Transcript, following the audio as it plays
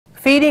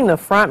Feeding the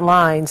Front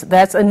Lines.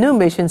 That's a new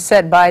mission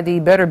set by the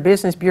Better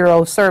Business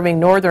Bureau serving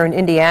northern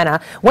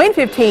Indiana. WANE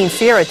 15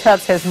 Sierra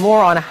Tufts has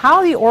more on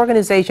how the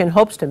organization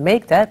hopes to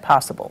make that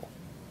possible.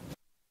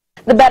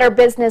 The Better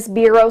Business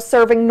Bureau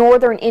serving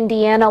northern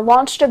Indiana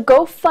launched a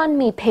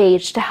GoFundMe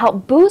page to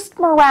help boost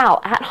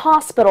morale at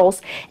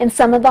hospitals in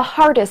some of the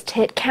hardest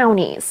hit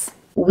counties.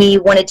 We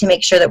wanted to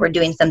make sure that we're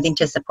doing something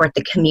to support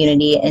the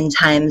community in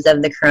times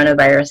of the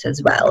coronavirus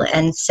as well.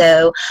 And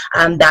so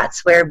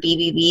that's where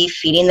BBB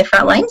Feeding the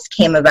Front Lines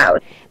came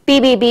about.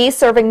 BBB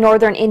serving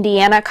northern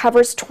Indiana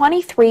covers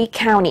 23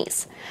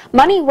 counties.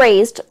 Money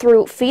raised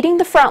through Feeding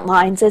the Front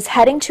Lines is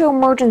heading to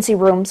emergency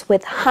rooms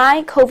with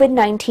high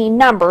COVID-19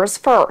 numbers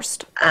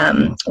first.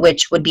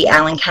 Which would be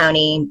Allen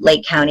County,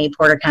 Lake County,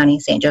 Porter County,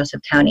 St.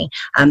 Joseph County.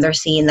 They're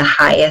seeing the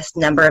highest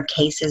number of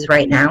cases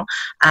right now,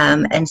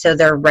 and so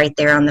they're right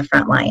there on the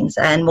front lines,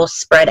 and we'll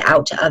spread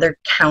out to other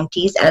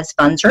counties as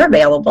funds are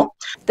available.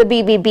 The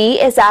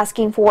BBB is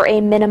asking for a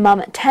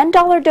minimum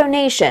 $10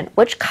 donation,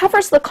 which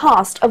covers the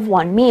cost of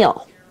one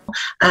meal.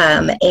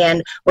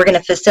 And we're going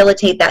to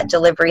facilitate that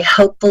delivery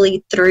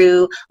hopefully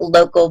through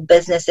local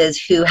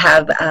businesses who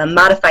have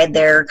modified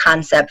their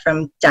concept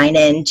from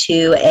dine-in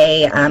to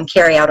a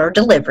carry-out or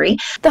delivery.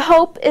 The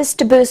hope is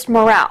to boost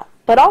morale,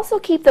 but also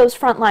keep those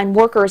frontline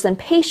workers and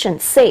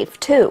patients safe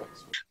too.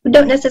 We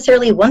don't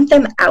necessarily want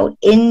them out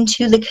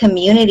into the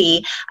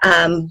community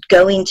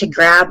going to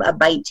grab a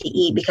bite to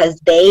eat, because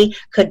they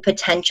could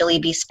potentially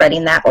be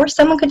spreading that, or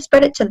someone could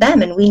spread it to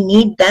them, and we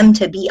need them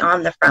to be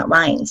on the front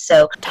lines.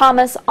 So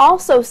Thomas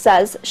also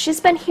says she's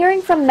been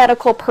hearing from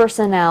medical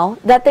personnel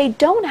that they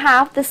don't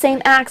have the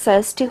same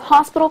access to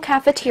hospital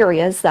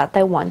cafeterias that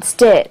they once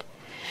did.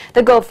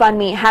 The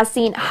GoFundMe has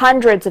seen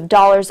hundreds of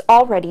dollars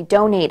already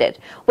donated,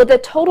 with a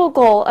total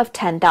goal of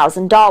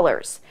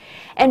 $10,000.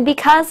 And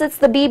because it's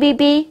the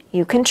BBB,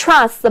 you can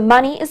trust the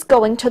money is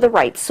going to the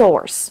right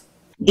source.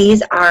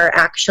 These are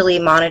actually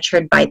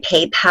monitored by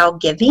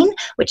PayPal Giving,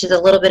 which is a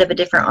little bit of a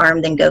different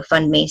arm than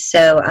GoFundMe.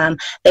 So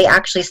they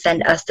actually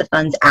send us the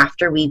funds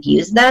after we've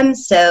used them,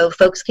 so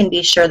folks can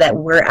be sure that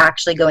we're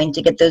actually going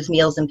to get those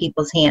meals in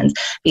people's hands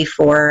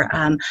before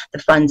the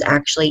funds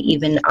actually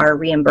even are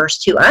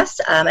reimbursed to us.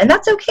 And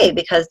that's okay,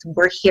 because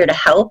we're here to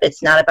help.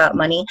 It's not about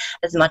money.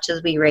 As much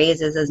as we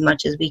raise is as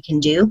much as we can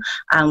do.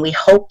 We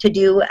hope to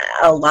do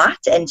a lot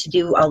and to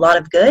do a lot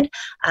of good,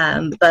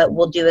 but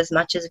we'll do as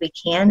much as we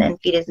can and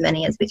feed as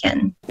many as we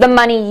can. The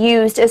money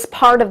used is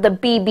part of the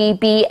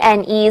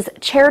BBBNE's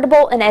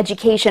Charitable and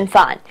Education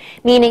Fund,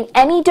 meaning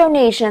any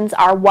donations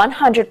are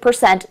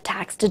 100%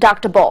 tax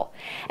deductible.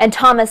 And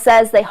Thomas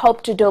says they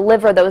hope to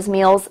deliver those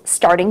meals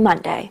starting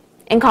Monday.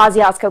 In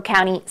Kosciuszko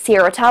County,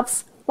 Sierra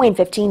Tufts, WANE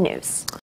 15 News.